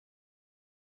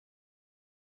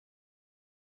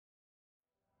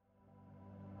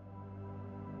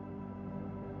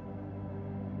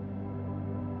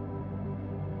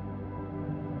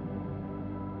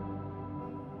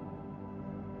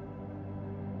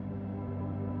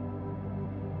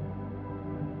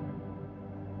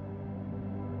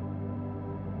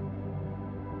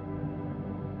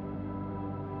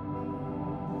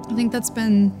I think that's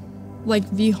been like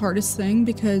the hardest thing,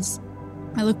 because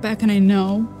I look back and I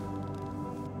know,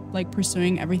 like,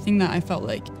 pursuing everything that I felt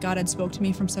like God had spoke to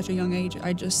me from such a young age,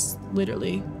 I just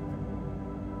literally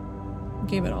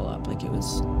gave it all up. Like, it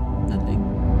was nothing.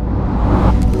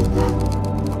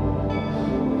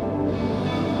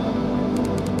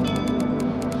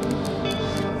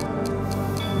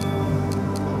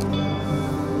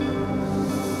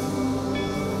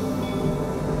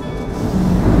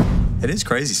 It is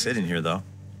crazy sitting here, though.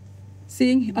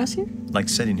 Seeing us here? Like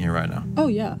sitting here right now. Oh,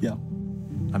 yeah. Yeah.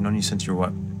 I've known you since you're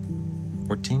what?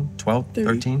 14, 12,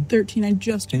 13? 13. I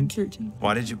just turned 13.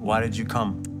 Why did you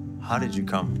come? How did you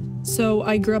come? So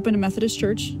I grew up in a Methodist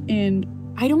church, and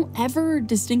I don't ever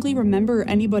distinctly remember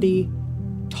anybody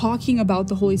talking about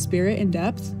the Holy Spirit in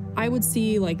depth. I would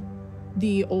see like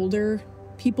the older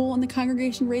people in the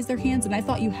congregation raise their hands, and I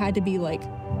thought you had to be like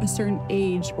a certain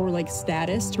age or like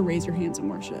status to raise your hands in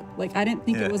worship. Like, I didn't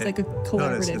think it was like a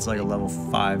collaborative It's like a level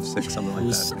 5, 6, something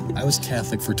like that. I was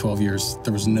Catholic for 12 years.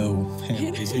 There was no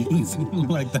hand raising.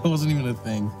 Like, that wasn't even a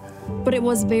thing. But it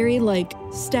was very like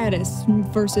status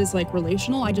versus like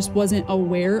relational. I just wasn't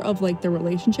aware of like the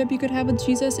relationship you could have with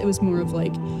Jesus. It was more of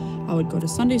like, I would go to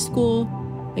Sunday school,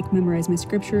 like memorize my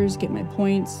scriptures, get my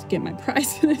points, get my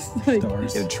prizes. Like,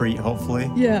 Get a treat,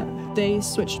 hopefully. yeah. They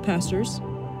switched pastors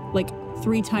like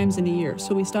 3 times in a year.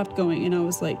 So we stopped going, and I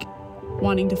was like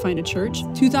wanting to find a church.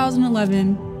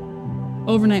 2011,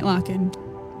 overnight lock-in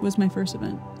was my first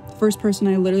event. The first person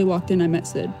I literally walked in, I met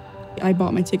Sid. I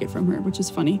bought my ticket from her, which is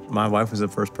funny. My wife was the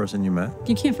first person you met.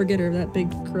 You can't forget her, that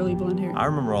big curly blonde hair. I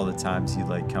remember all the times you'd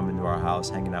like come into our house,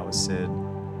 hanging out with Sid.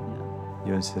 Yeah.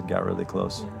 You and Sid got really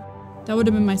close. That would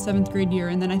have been my 7th grade year,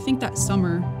 and then I think that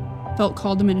summer felt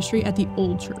called to ministry at the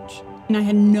old church. And I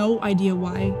had no idea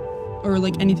why or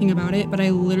like anything about it, but I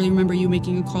literally remember you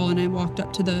making a call, and I walked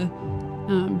up to the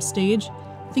stage.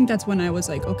 I think that's when I was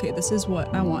like, okay, this is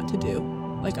what I want to do.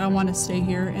 Like, I want to stay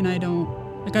here, and I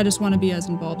just want to be as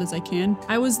involved as I can.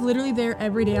 I was literally there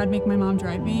every day. I'd make my mom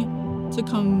drive me to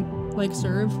come like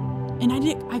serve. And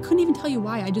I couldn't even tell you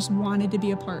why. I just wanted to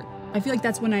be a part. I feel like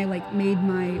that's when I like made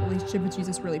my relationship with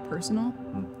Jesus really personal.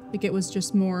 Like, it was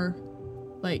just more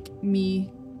like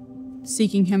me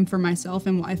seeking him for myself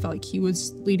and what I felt like he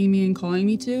was leading me and calling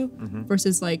me to,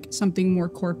 versus like something more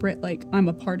corporate, like I'm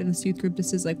a part of this youth group,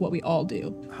 this is like what we all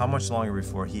do. How much longer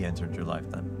before he entered your life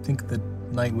then? I think the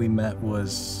night we met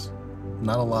was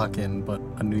not a lock-in, but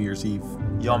a New Year's Eve.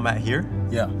 Y'all met here?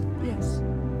 Yeah. Yes.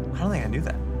 I don't think I knew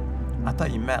that. I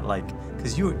thought you met like,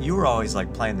 because you were always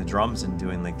like playing the drums and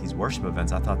doing like these worship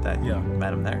events. I thought that you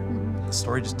met him there. The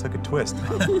story just took a twist.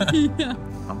 Yeah.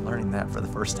 I'm learning that for the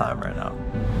first time right now.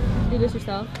 Do this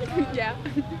yourself? Yeah.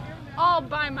 All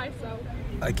by myself.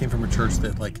 I came from a church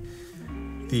that like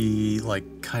the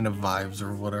like kind of vibes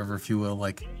or whatever, if you will,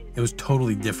 like it was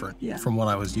totally different from what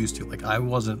I was used to. Like, I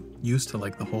wasn't used to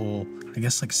like the whole, I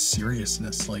guess, like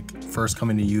seriousness. Like, first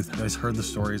coming to youth, I always heard the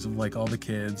stories of like all the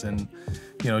kids, and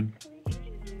you know,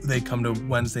 they'd come to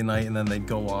Wednesday night and then they'd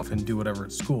go off and do whatever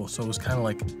at school. So it was kind of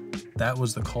like, that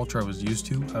was the culture I was used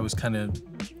to. I was kind of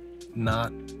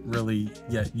not really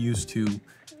yet used to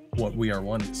what We Are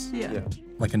One is. Yeah.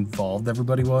 Like, involved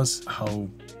everybody was, how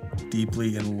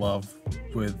deeply in love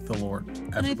with the Lord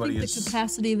everybody and I think is. the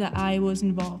capacity that I was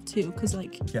involved too, because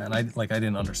like, yeah, and I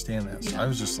didn't understand that, so I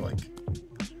was just like,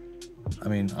 I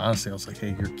mean, honestly, I was like,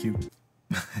 hey, you're cute.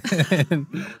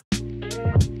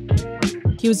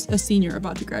 he was a senior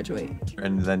about to graduate.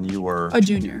 And then you were A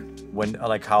junior. When,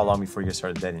 like, how long before you guys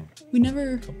started dating? We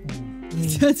never,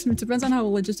 it depends on how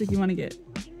logistic you want to get.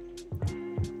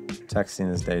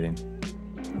 Texting is dating.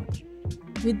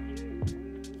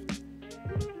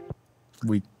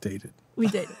 We dated. We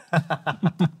dated.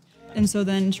 And so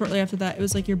then shortly after that, it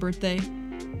was like your birthday.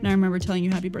 And I remember telling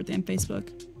you happy birthday on Facebook,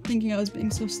 thinking I was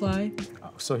being so sly.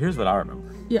 So here's what I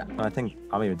remember. Yeah. And I think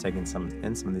I'm even taking some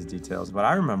of these details. What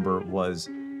I remember was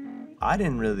I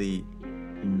didn't really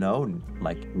know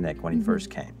like Nick when he first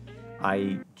came.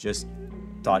 I just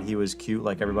thought he was cute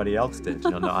like everybody else did.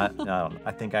 You know,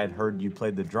 I think I had heard you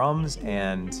played the drums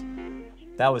and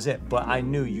that was it. But I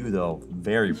knew you though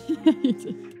very well.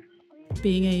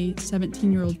 Being a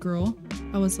 17-year-old girl,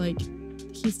 I was like,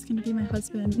 he's gonna be my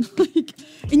husband. Like,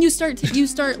 and you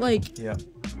start like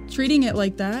treating it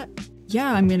like that.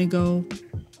 Yeah, I'm gonna go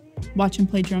watch him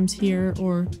play drums here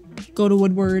or go to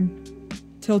Woodward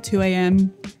till 2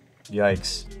 a.m.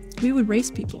 Yikes. We would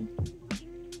race people,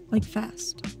 like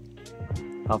fast.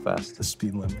 How fast? The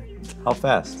speed limit. How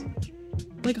fast?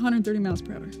 Like 130 miles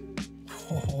per hour.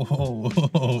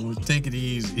 Oh, take it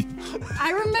easy.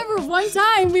 I remember one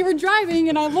time we were driving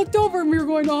and I looked over and we were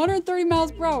going 130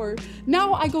 miles per hour.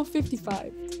 Now I go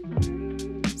 55.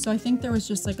 So I think there was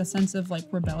just like a sense of like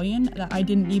rebellion that I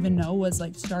didn't even know was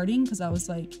like starting, because I was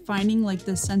like finding like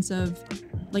this sense of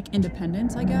like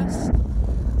independence, I guess,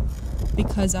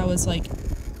 because I was like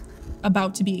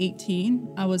about to be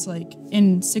 18. I was like,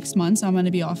 in 6 months I'm going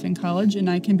to be off in college and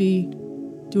I can be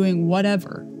doing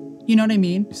whatever. You know what I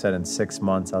mean? You said in 6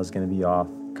 months I was going to be off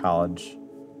college,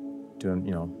 doing,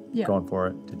 going for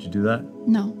it. Did you do that?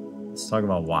 No. Let's talk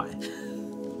about why.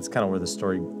 That's kind of where the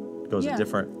story goes a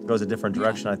different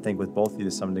direction, I think, with both of you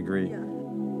to some degree. Yeah.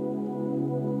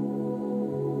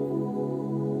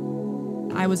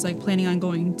 I was like planning on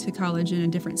going to college in a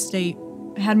different state.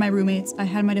 I had my roommates, I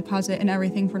had my deposit and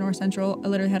everything for North Central. I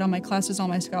literally had all my classes, all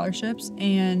my scholarships.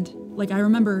 And like, I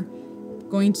remember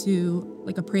going to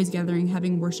like a praise gathering,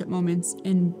 having worship moments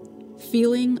and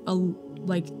feeling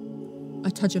a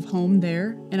touch of home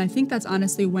there. And I think that's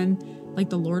honestly when like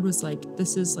the Lord was like,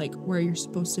 this is like where you're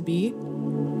supposed to be.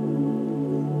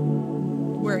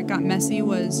 Where it got messy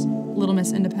was Little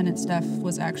Miss Independent Steph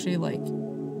was actually like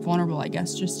vulnerable, I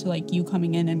guess, just to like you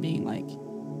coming in and being like,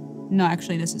 no,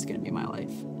 actually this is gonna be my life.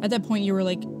 At that point you were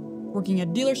like working at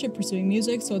a dealership, pursuing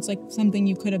music, so it's like something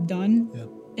you could have done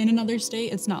in another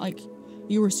state. It's not like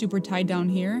you were super tied down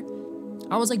here.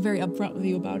 I was like very upfront with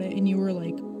you about it and you were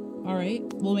like, all right,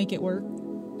 we'll make it work.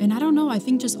 And I don't know, I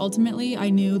think just ultimately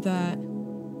I knew that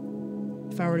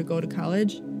if I were to go to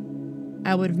college,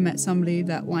 I would have met somebody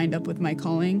that lined up with my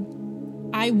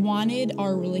calling. I wanted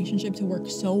our relationship to work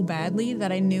so badly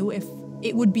that I knew if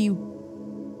it would be,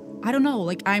 I don't know,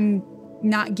 like I'm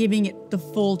not giving it the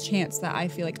full chance that I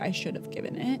feel like I should have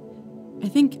given it. I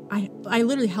think I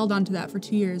literally held on to that for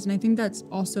 2 years. And I think that's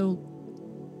also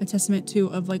a testament too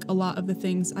of like a lot of the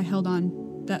things I held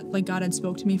on that like God had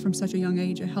spoke to me from such a young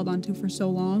age. I held on to for so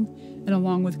long. And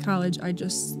along with college, I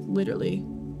just literally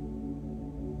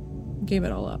gave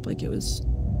it all up. Like it was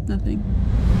nothing.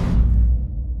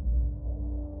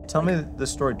 Tell me the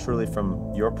story truly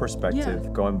from your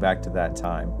perspective, going back to that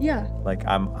time. Yeah. Like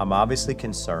I'm obviously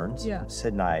concerned. Yeah.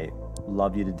 Sid and I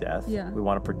love you to death. Yeah. We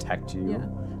want to protect you. Yeah.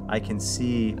 I can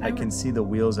see the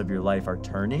wheels of your life are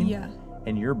turning. Yeah.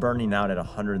 And you're burning out at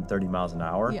 130 miles an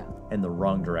hour in the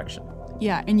wrong direction.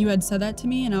 Yeah, and you had said that to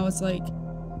me and I was like,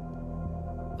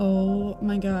 oh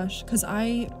my gosh. Cause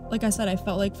like I said, I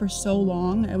felt like for so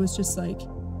long, I was just like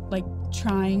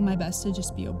trying my best to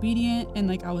just be obedient. And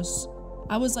like, I was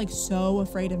like so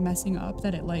afraid of messing up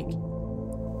that it like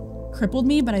crippled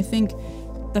me. But I think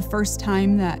the first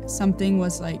time that something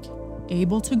was like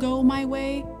able to go my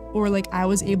way, or like I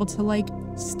was able to like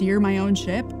steer my own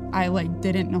ship, I like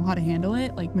didn't know how to handle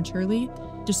it like maturely.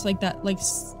 Just like that like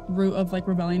root of like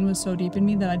rebellion was so deep in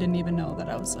me that I didn't even know that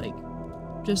I was like,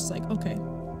 just like, okay.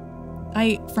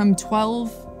 From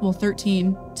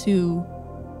 13 to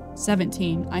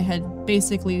 17, I had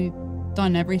basically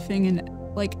done everything and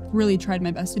like really tried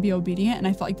my best to be obedient. And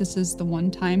I felt like this is the one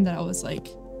time that I was like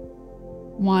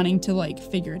wanting to like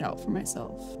figure it out for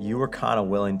myself. You were kind of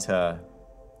willing to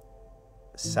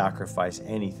sacrifice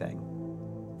anything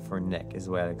for Nick, is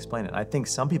the way I'd explain it. I think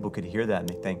some people could hear that and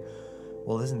they think,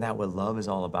 well, isn't that what love is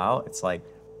all about? It's like,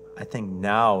 I think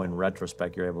now in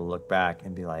retrospect, you're able to look back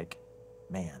and be like,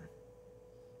 man,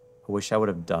 I wish I would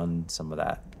have done some of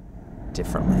that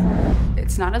differently.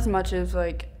 It's not as much as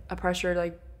like a pressure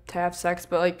like to have sex,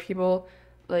 but like people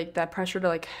like that pressure to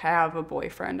like have a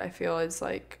boyfriend, I feel is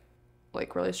like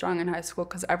really strong in high school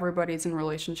because everybody's in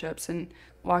relationships and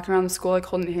walking around the school like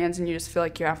holding hands and you just feel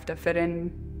like you have to fit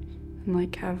in and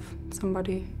like have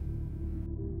somebody.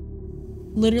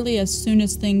 Literally as soon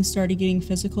as things started getting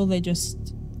physical, they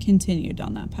just continued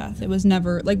down that path. It was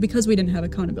never like, because we didn't have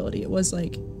accountability, it was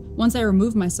like once I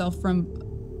removed myself from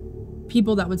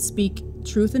people that would speak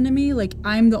truth into me, like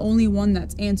I'm the only one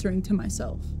that's answering to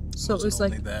myself. So it was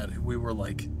like only that we were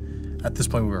like, at this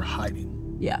point we were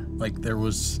hiding. Yeah. Like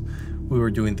we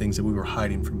were doing things that we were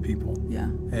hiding from people. Yeah.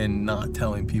 And not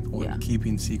telling people and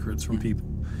keeping secrets from people.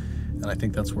 And I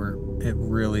think that's where it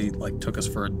really like took us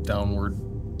for a downward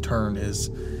turn. Is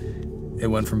it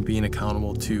went from being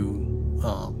accountable to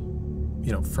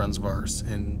friends of ours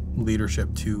and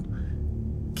leadership to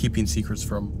keeping secrets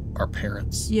from our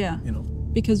parents. Yeah.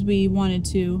 Because we wanted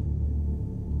to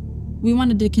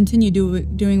continue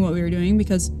doing what we were doing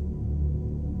because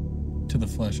to the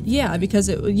flesh. Because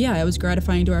it was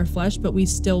gratifying to our flesh, but we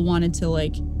still wanted to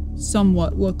like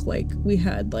somewhat look like we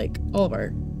had like all of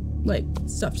our like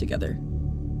stuff together.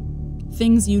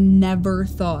 Things you never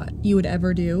thought you would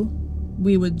ever do,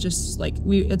 we would just like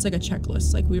it's like a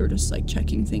checklist. Like we were just like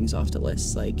checking things off the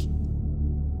list, like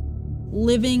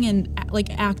living in like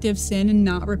active sin and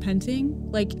not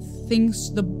repenting. Like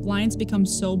things, the lines become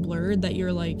so blurred that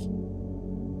you're like,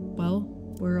 well,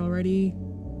 we're already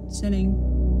sinning,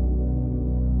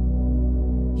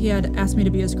 he had asked me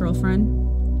to be his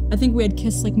girlfriend. I think we had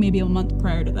kissed like maybe a month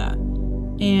prior to that.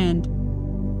 And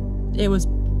it was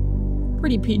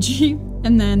pretty peachy.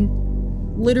 And then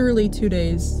literally 2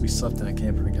 days. We slept in a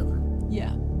camper together.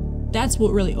 Yeah. That's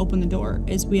what really opened the door,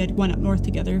 is we had went up north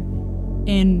together.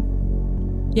 And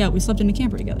yeah, we slept in a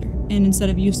camper together. And instead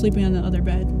of you sleeping on the other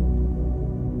bed,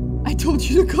 I told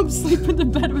you to come sleep in the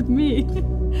bed with me.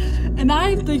 And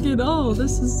I'm thinking, oh,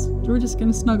 we're just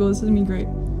gonna snuggle, this is gonna be great.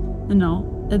 And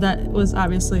no, that was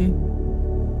obviously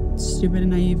stupid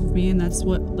and naive of me, and that's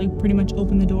what like pretty much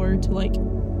opened the door to like,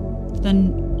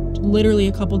 then literally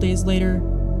a couple days later,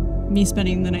 me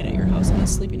spending the night at your house and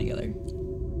us sleeping together.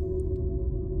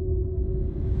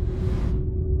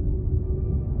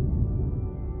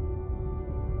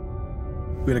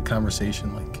 We had a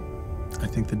conversation like, I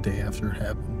think the day after it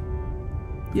happened.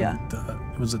 Yeah.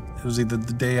 It was either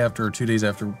the day after or 2 days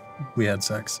after we had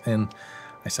sex, and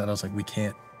I was like, we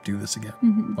can't do this again.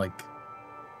 Mm-hmm. Like,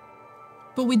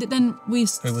 but we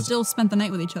still spent the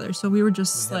night with each other, so we were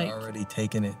just we had like already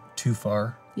taken it too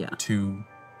far. Yeah. To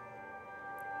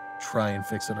try and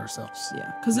fix it ourselves.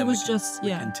 Yeah, because it was just we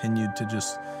continued to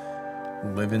just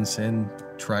live in sin,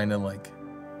 trying to like,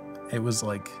 it was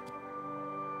like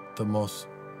the most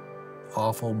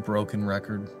awful broken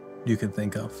record you could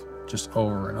think of, just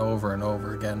over and over and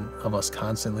over again, of us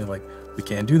constantly like, we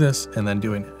can't do this, and then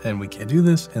doing it, and we can't do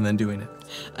this, and then doing it.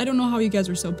 I don't know how you guys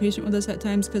were so patient with us at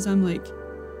times, because I'm like,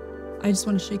 I just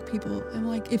want to shake people. I'm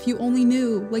like, if you only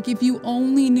knew,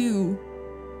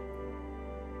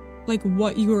 like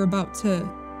what you were about to,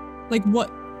 like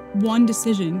what one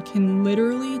decision can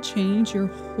literally change your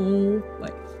whole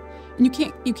life. And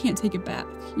you can't take it back,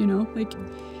 you know? Like,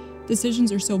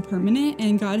 decisions are so permanent,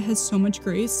 and God has so much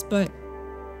grace, but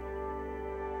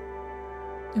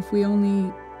if we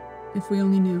only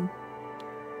knew.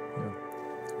 Yeah.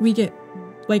 We get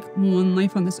like one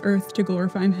life on this earth to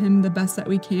glorify him the best that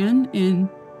we can, and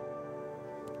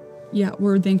yeah,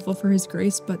 we're thankful for his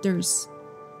grace, but there's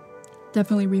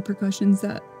definitely repercussions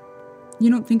that you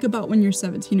don't think about when you're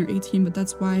 17 or 18, but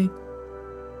that's why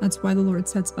the Lord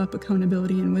sets up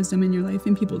accountability and wisdom in your life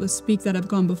and people to speak that have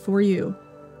gone before you.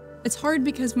 It's hard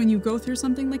because when you go through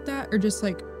something like that, or just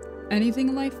like anything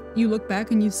in life, you look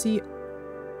back and you see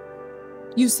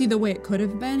the way it could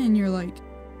have been, and you're like,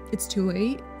 it's too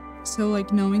late. So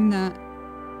like knowing that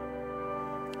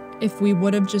if we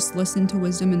would have just listened to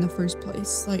wisdom in the first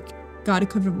place, like God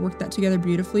could have worked that together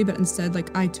beautifully, but instead like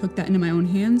I took that into my own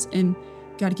hands, and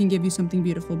God can give you something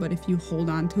beautiful, but if you hold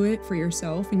on to it for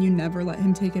yourself and you never let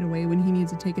him take it away when he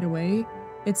needs to take it away,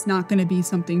 it's not going to be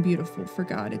something beautiful for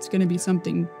God. It's going to be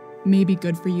something maybe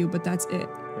good for you, but that's it.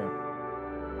 Yeah.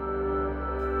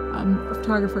 I'm a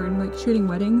photographer, and like shooting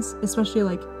weddings, especially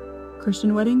like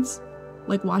Christian weddings,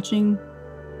 like watching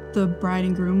the bride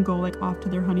and groom go like off to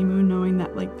their honeymoon, knowing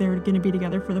that like they're going to be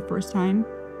together for the first time.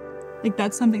 Like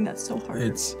that's something that's so hard.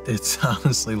 It's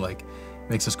honestly like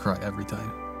makes us cry every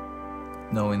time,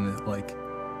 knowing that like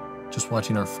just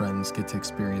watching our friends get to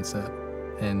experience that,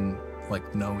 and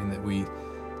like knowing that we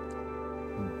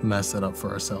messed it up for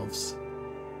ourselves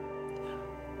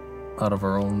out of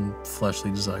our own fleshly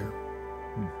desire.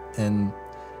 And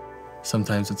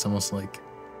sometimes it's almost like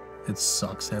it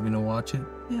sucks having to watch it,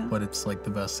 but it's like the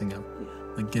best thing ever.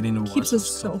 Like getting to watch Keeps us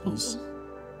those so couples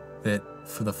that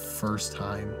for the first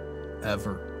time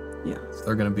ever, Yeah.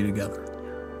 they're gonna be together.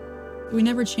 We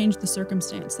never changed the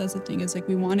circumstance. That's the thing, is like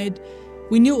we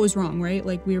knew it was wrong, right?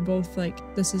 Like we were both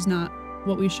like, this is not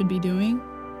what we should be doing,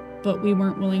 but we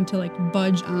weren't willing to like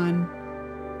budge on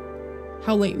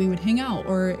how late we would hang out,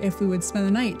 or if we would spend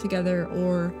the night together,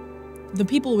 or the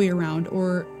people we were around,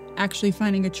 or actually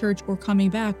finding a church or coming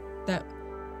back that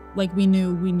like we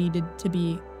knew we needed to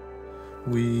be.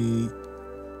 We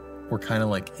were kind of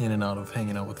like in and out of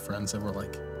hanging out with friends that were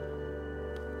like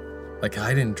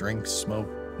I didn't drink, smoke,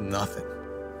 nothing.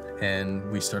 And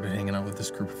we started hanging out with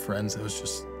this group of friends that was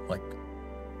just like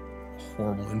a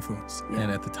horrible influence. Yeah.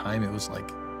 And at the time it was like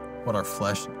what our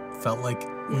flesh felt like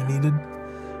we needed,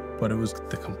 but it was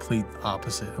the complete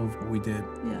opposite of what we did.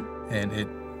 Yeah. And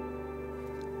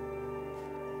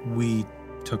we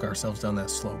took ourselves down that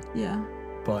slope. Yeah.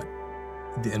 But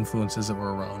the influences that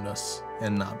were around us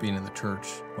and not being in the church,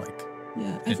 like,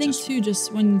 yeah. I think too,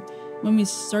 just when we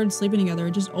started sleeping together,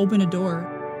 it just opened a door.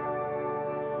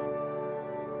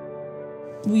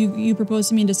 You proposed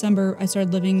to me in December. I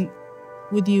started living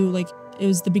with you, like, it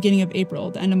was the beginning of April,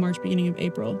 the end of March, beginning of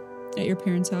April, at your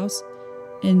parents' house.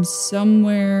 And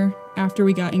somewhere after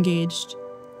we got engaged,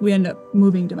 we ended up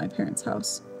moving to my parents'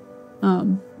 house.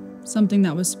 Something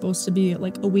that was supposed to be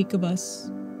like a week of us,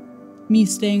 me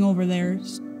staying over there,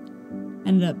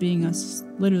 ended up being us,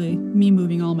 literally me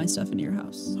moving all my stuff into your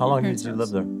house. How long did Parents' you house. live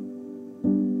there?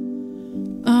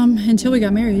 Until we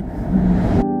got married.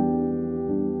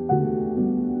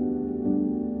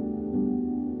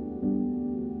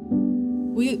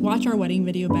 We watch our wedding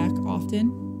video back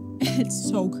often. It's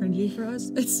so cringy for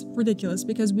us. It's ridiculous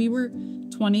because we were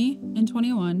 20 and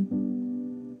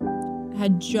 21,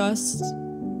 had just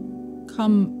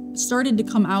started to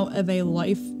come out of a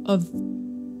life of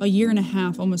a year and a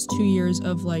half, almost 2 years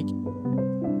of like,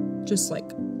 just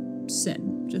like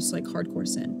sin, just like hardcore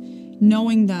sin.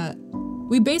 Knowing that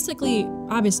we basically,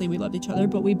 obviously we loved each other,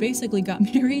 but we basically got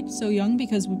married so young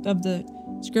because of the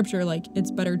scripture, like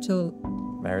it's better to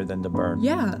Married than to burn.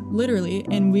 yeah, literally.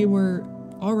 And we were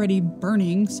already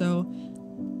burning, so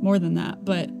more than that.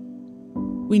 But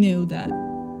we knew that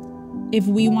if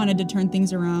we wanted to turn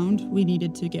things around, we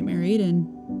needed to get married and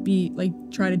be like,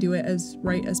 try to do it as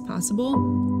right as possible.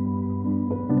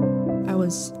 I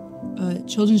was a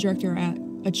children's director at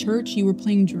a church. You were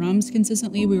playing drums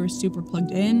consistently. We were super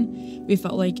plugged in. We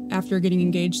felt like after getting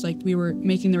engaged, like we were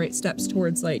making the right steps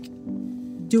towards like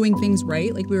doing things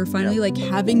right. Like we were finally like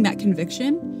having that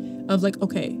conviction of like,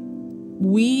 okay,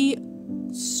 we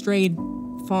strayed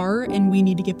far and we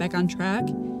need to get back on track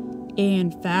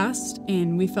and fast.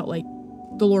 And we felt like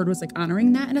the Lord was like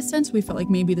honoring that in a sense. We felt like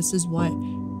maybe this is what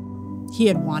he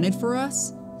had wanted for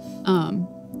us.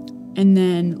 And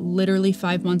then literally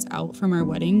 5 months out from our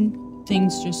wedding,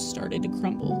 things just started to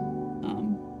crumble.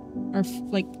 Our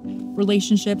like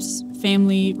relationships,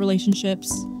 family relationships.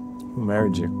 Who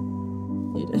married you?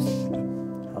 You did.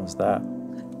 How's that?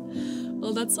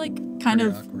 Well, that's like kind Pretty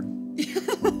of awkward.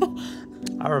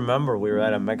 I remember we were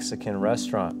at a Mexican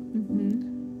restaurant.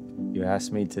 You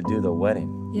asked me to do the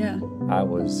wedding. yeah. I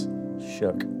was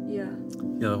shook. Yeah.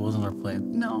 Yeah, that wasn't our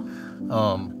plan. No.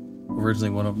 Originally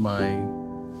one of my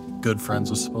good friends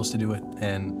was supposed to do it,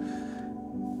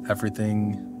 and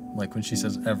everything, like when she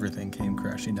says everything came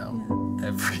crashing down,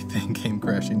 everything came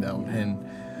crashing down.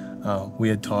 And we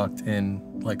had talked,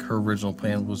 and like her original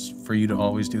plan was for you to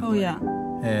always do the wedding. yeah.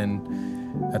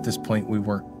 And at this point we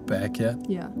weren't back yet,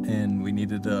 Yeah. and we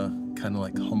needed to kind of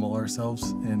like humble ourselves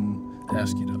and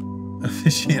ask you to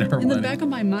officiate our In wedding. the back of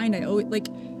my mind, I always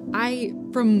I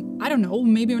don't know,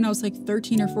 maybe when I was like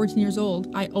 13 or 14 years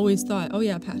old, I always thought, oh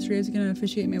yeah, Pastor Dave's gonna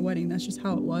officiate my wedding. That's just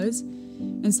how it was.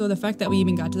 And so the fact that we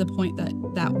even got to the point that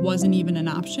that wasn't even an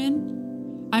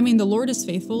option, I mean, the Lord is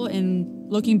faithful, and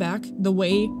looking back, the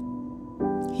way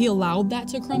he allowed that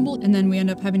to crumble, and then we end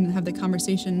up having to have the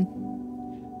conversation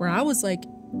where I was like,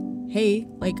 hey,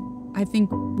 like, I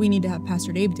think we need to have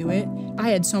Pastor Dave do it. I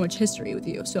had so much history with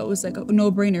you, so it was like a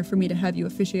no-brainer for me to have you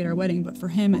officiate our wedding. But for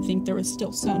him, I think there was still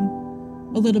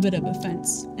a little bit of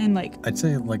offense. And like, I'd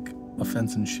say like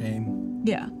offense and shame,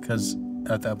 yeah, because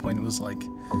at that point it was like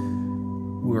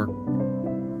we were,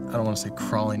 I don't want to say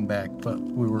crawling back, but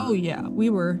we were. oh yeah, we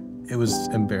were, It was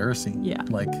embarrassing. Yeah.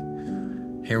 Like,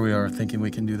 here we are thinking we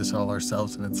can do this all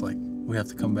ourselves, and it's like we have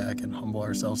to come back and humble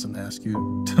ourselves and ask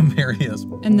you to marry us.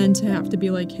 and then to have to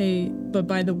be like, hey, but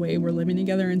by the way, we're living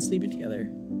together and sleeping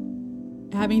together.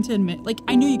 Having to admit, like,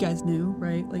 I knew you guys knew,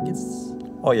 right? Like, it's,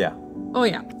 Oh yeah. oh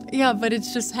yeah. Yeah, but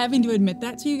it's just having to admit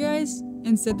that to you guys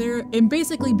and sit there and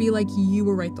basically be like you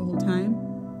were right the whole time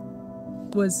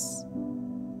was,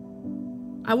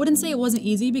 I wouldn't say it wasn't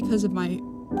easy because of my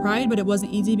pride, but it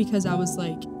wasn't easy because I was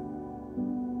like,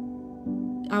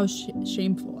 I was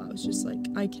shameful. I was just like,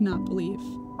 I cannot believe.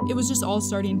 It was just all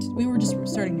we were just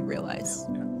starting to realize.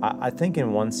 I think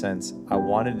in one sense, I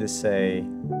wanted to say,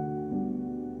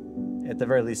 at the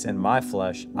very least in my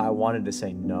flesh, I wanted to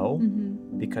say no,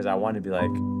 because I wanted to be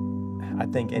like, I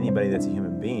think anybody that's a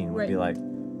human being would be like,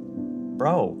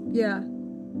 bro, Yeah.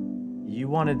 you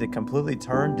wanted to completely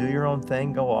turn, do your own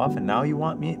thing, go off, and now you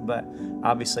want me? But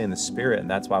obviously in the Spirit, and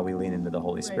that's why we lean into the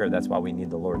Holy Spirit, that's why we need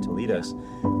the Lord to lead us.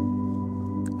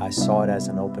 I saw it as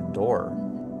an open door,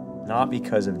 not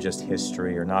because of just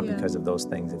history or not because of those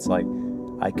things. It's like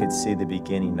I could see the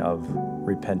beginning of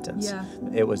repentance. Yeah.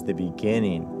 It was the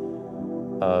beginning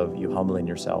of you humbling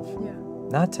yourself. Yeah.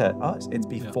 Not to us, it's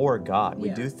before God. We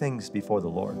Yeah. do things before the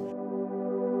Lord.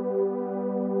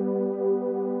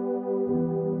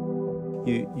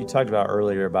 You talked about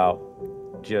earlier about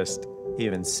just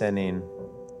even sinning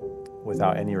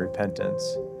without any repentance.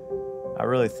 I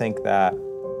really think that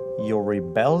your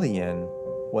rebellion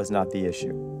was not the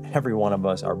issue. Every one of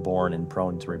us are born and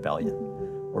prone to rebellion.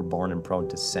 We're born and prone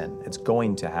to sin. It's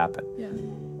going to happen. Yeah.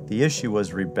 The issue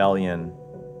was rebellion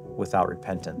without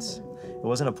repentance. It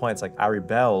wasn't a point, it's like I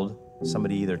rebelled,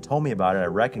 somebody either told me about it, I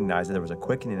recognized that there was a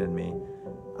quickening in me,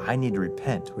 I need to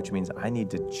repent, which means I need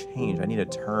to change. I need to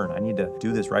turn. I need to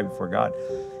do this right before God.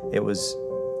 It was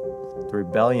the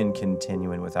rebellion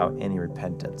continuing without any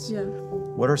repentance. Yeah.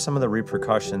 What are some of the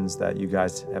repercussions that you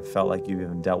guys have felt like you've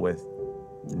even dealt with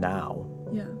now?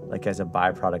 Yeah. Like as a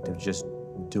byproduct of just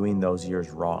doing those years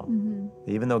wrong?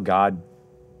 Even though God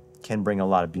can bring a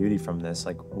lot of beauty from this,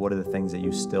 like what are the things that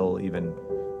you still even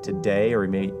today, or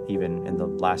maybe even in the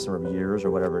last number of years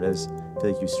or whatever it is,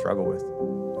 feel like you struggle with?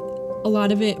 A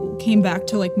lot of it came back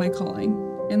to like my calling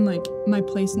and like my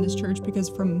place in this church, because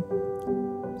from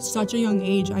such a young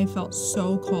age I felt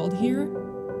so called here,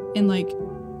 and like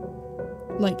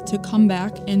to come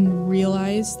back and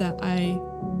realize that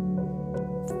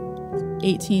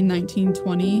 18, 19,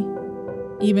 20,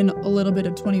 even a little bit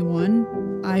of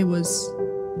 21, I was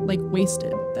like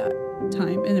wasted that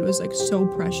time, and it was like so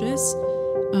precious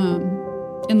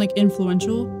and like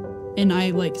influential. And I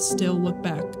like still look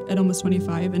back at almost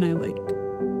 25 and I like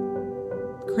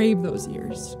crave those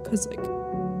years, because like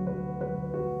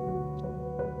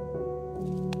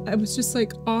I was just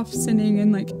like off sinning,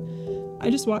 and like I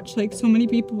just watched like so many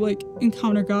people like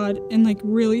encounter God and like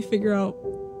really figure out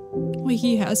what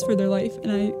he has for their life.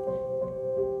 And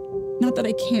not that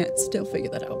I can't still figure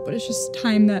that out, but it's just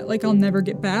time that like I'll never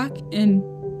get back. And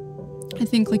I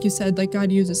think, like you said, like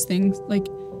God uses things, like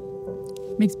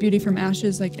makes beauty from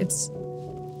ashes. Like it's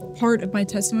part of my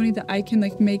testimony that I can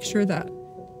like make sure that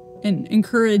and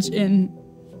encourage and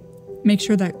make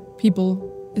sure that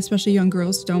people, especially young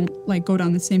girls, don't like go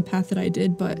down the same path that I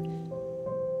did. But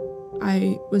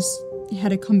I had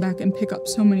to come back and pick up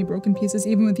so many broken pieces,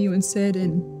 even with you and Sid,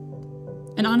 and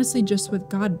honestly just with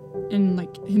God and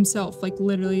like himself, like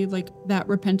literally like that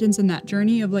repentance and that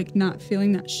journey of like not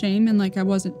feeling that shame, and like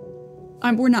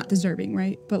we're not deserving,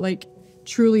 right? But like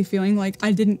truly feeling like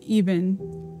I didn't even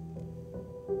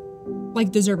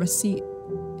like deserve a seat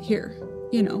here,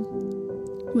 you know.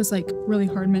 It was like really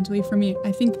hard mentally for me.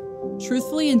 I think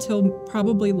truthfully until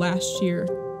probably last year,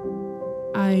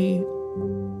 I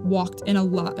walked in a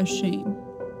lot of shame,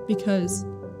 because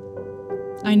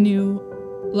I knew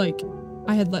like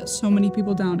I had let so many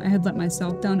people down. I had let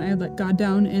myself down. I had let God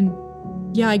down. And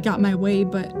yeah, I got my way,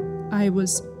 but I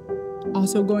was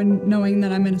also knowing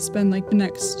that I'm going to spend like the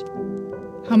next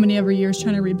how many ever years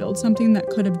trying to rebuild something that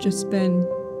could have just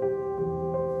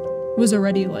was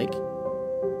already like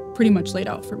pretty much laid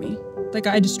out for me. Like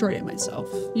I destroyed it myself,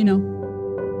 you know?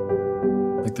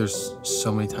 Like there's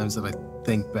so many times that I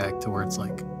think back to where it's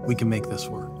like, we can make this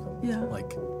work. Yeah.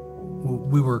 Like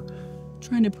we were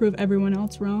trying to prove everyone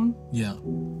else wrong. Yeah.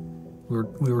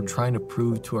 We were trying to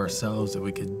prove to ourselves that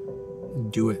we could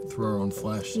do it through our own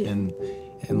flesh. Yeah.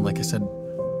 And like I said,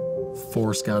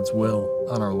 force God's will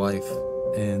on our life.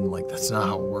 And like, that's not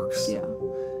how it works. Yeah.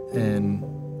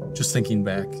 And just thinking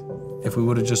back, if we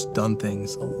would have just done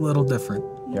things a little different,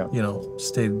 yeah, you know,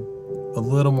 stayed a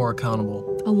little more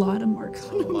accountable. A lot more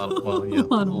accountable. A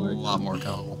lot more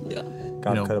accountable. Yeah.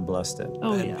 God could have blessed it.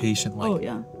 Oh, and yeah. patient, like,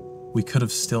 we could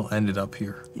have still ended up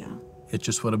here. Yeah. It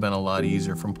just would have been a lot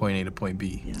easier from point A to point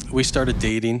B. Yeah. We started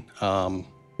dating.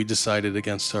 We decided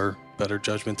against our better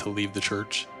judgment to leave the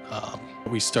church.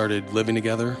 We started living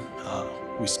together.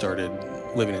 We started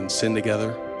living in sin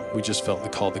together. We just felt the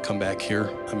call to come back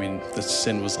here. I mean, the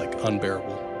sin was like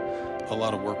unbearable. A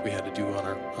lot of work we had to do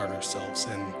on ourselves,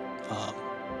 and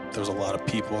there was a lot of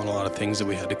people and a lot of things that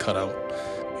we had to cut out.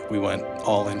 We went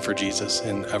all in for Jesus,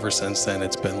 and ever since then,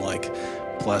 it's been like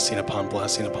blessing upon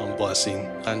blessing upon blessing.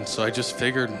 And so I just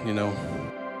figured, you know,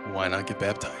 why not get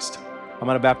baptized? I'm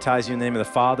going to baptize you in the name of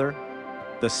the Father,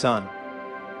 the Son,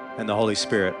 and the Holy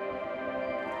Spirit.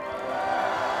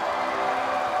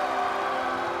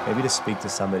 Maybe to speak to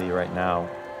somebody right now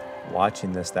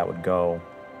watching this that would go,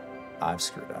 I've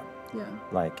screwed up. Yeah.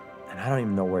 Like, and I don't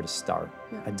even know where to start.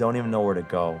 Yeah. I don't even know where to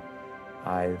go.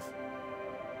 I've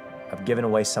given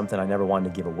away something I never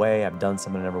wanted to give away. I've done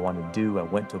something I never wanted to do. I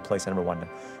went to a place I never wanted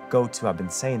to go to. I've been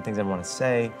saying things I didn't want to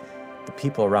say. The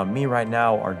people around me right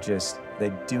now are just,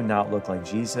 they do not look like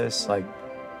Jesus. Like,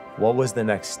 what was the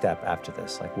next step after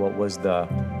this? Like, what was the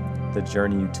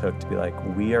journey you took to be like,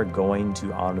 we are going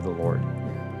to honor the Lord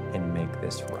and make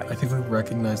this right? I think we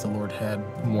recognized the Lord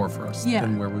had more for us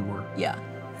than where we were. Yeah.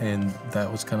 And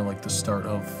that was kind of like the start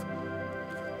of,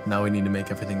 now we need to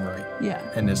make everything right. Yeah.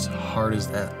 And as hard as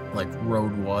that like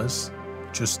road was,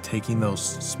 just taking those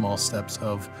small steps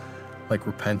of like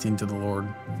repenting to the Lord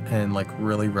and like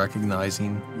really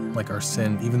recognizing like our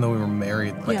sin, even though we were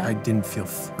married, like I didn't feel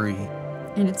free.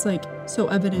 And it's like so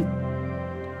evident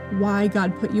why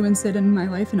God put you and Sid in my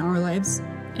life and our lives,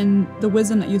 and the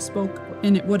wisdom that you spoke,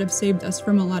 and it would have saved us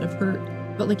from a lot of hurt.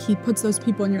 But like he puts those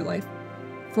people in your life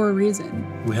for a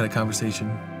reason. We had a conversation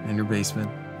in your basement,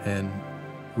 and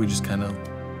we just kind of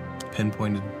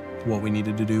pinpointed what we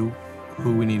needed to do,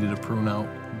 who we needed to prune out,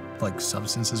 like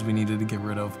substances we needed to get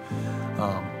rid of,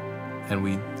 and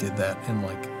we did that, and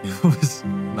like it was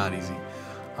not easy.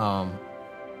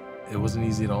 It wasn't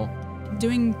easy at all.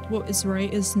 Doing what is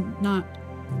right is not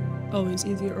always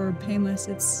easy or painless.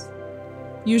 It's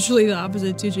usually the opposite.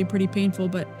 It's usually pretty painful,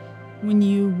 but when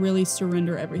you really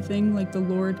surrender everything, like the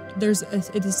Lord, it's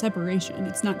a separation.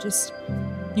 It's not just,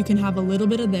 you can have a little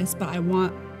bit of this, but I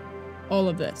want all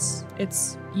of this.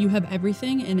 It's, you have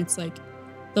everything, and it's like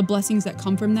the blessings that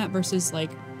come from that versus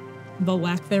like the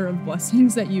lack thereof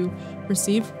blessings that you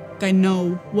receive. I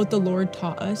know what the Lord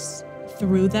taught us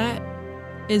through that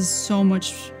is so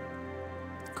much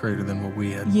greater than what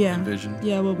we had envisioned.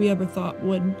 Yeah, what we ever thought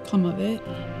would come of it.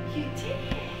 You did.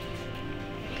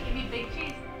 Give me big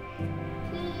cheese.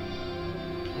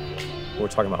 We're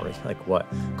talking about like what?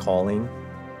 Calling,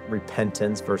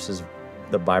 repentance versus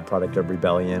the byproduct of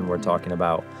rebellion. We're talking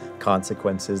about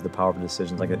consequences, the power of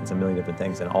decisions. Like it's a million different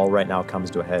things, and all right now comes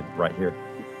to a head right here.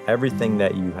 Everything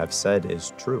that you have said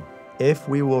is true. If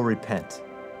we will repent,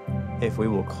 if we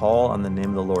will call on the name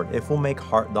of the Lord, if we'll make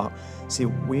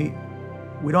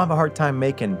we don't have a hard time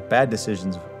making bad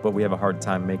decisions, but we have a hard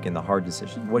time making the hard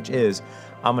decisions, which is,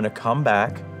 I'm going to come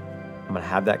back, I'm going to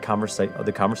have that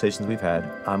the conversations we've had,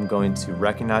 I'm going to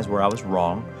recognize where I was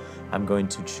wrong, I'm going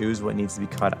to choose what needs to be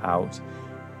cut out,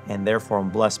 and therefore I'm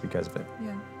blessed because of it.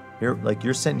 Yeah.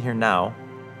 You're sitting here now,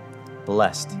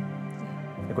 blessed.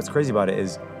 Like what's crazy about it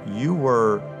is you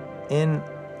were in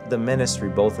the ministry,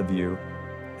 both of you,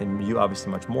 and you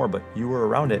obviously much more, but you were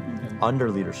around it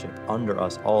under leadership, under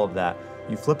us, all of that.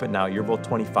 You flip it now, you're both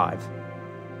 25.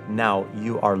 Now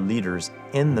you are leaders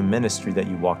in the ministry that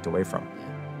you walked away from.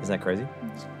 Isn't that crazy?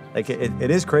 Like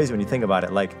it is crazy when you think about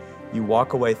it. Like you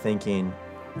walk away thinking,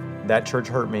 that church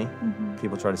hurt me.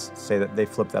 People try to say that, they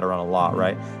flip that around a lot,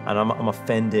 right? And I'm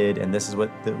offended, and this is what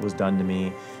was done to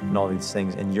me, and all these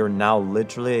things. And you're now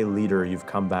literally a leader. You've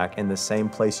come back in the same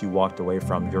place you walked away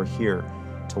from. You're here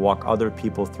to walk other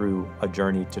people through a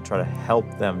journey to try to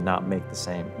help them not make the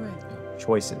same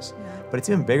choices. But it's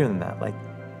even bigger than that. Like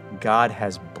God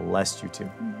has blessed you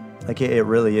too. Like it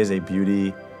really is a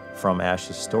beauty from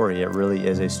Ash's story. It really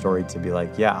is a story to be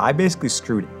like, yeah, I basically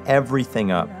screwed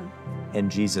everything up,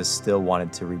 and Jesus still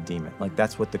wanted to redeem it. Like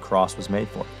that's what the cross was made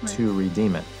for, to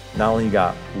redeem it. Not only you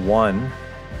got one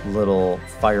little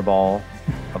fireball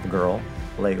of a girl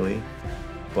lately,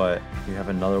 but you have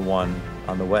another one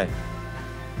on the way.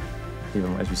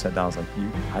 Even as you sat down, I was like,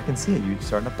 I can see it. You're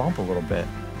starting to bump a little bit.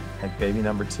 Like baby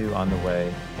number 2 on the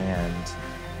way. And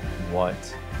what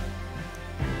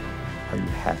are you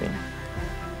having?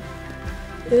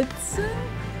 It's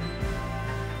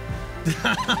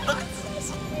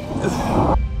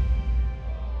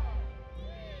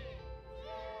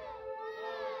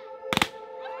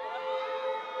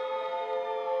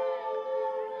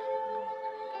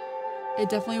it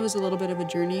definitely was a little bit of a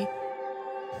journey.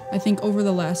 I think over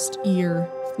the last year,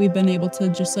 we've been able to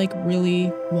just like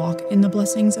really walk in the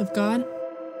blessings of God.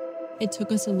 It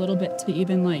took us a little bit to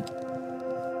even like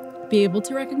be able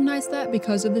to recognize that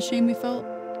because of the shame we felt.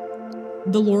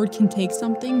 The Lord can take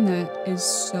something that is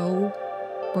so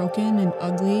broken and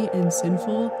ugly and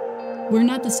sinful. We're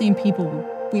not the same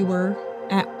people we were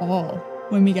at all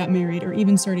when we got married or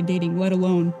even started dating, let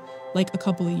alone like a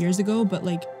couple of years ago, but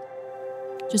like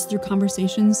just through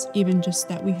conversations, even just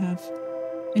that we have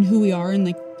and who we are and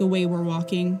like the way we're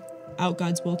walking out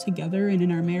God's will together and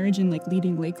in our marriage and like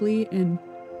leading Lakely. And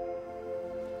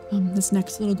this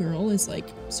next little girl is like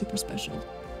super special,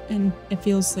 and it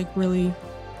feels like really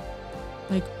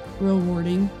like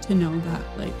rewarding to know that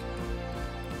like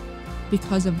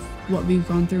because of what we've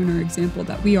gone through in our example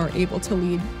that we are able to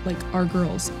lead like our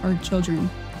girls, our children,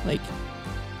 like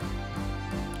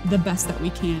the best that we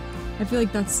can. I feel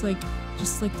like that's like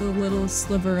just like the little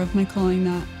sliver of my calling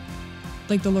that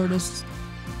like the Lord has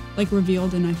like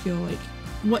revealed, and I feel like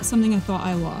something I thought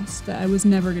I lost, that I was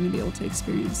never going to be able to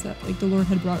experience, that like the Lord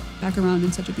had brought back around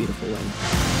in such a beautiful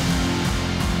way.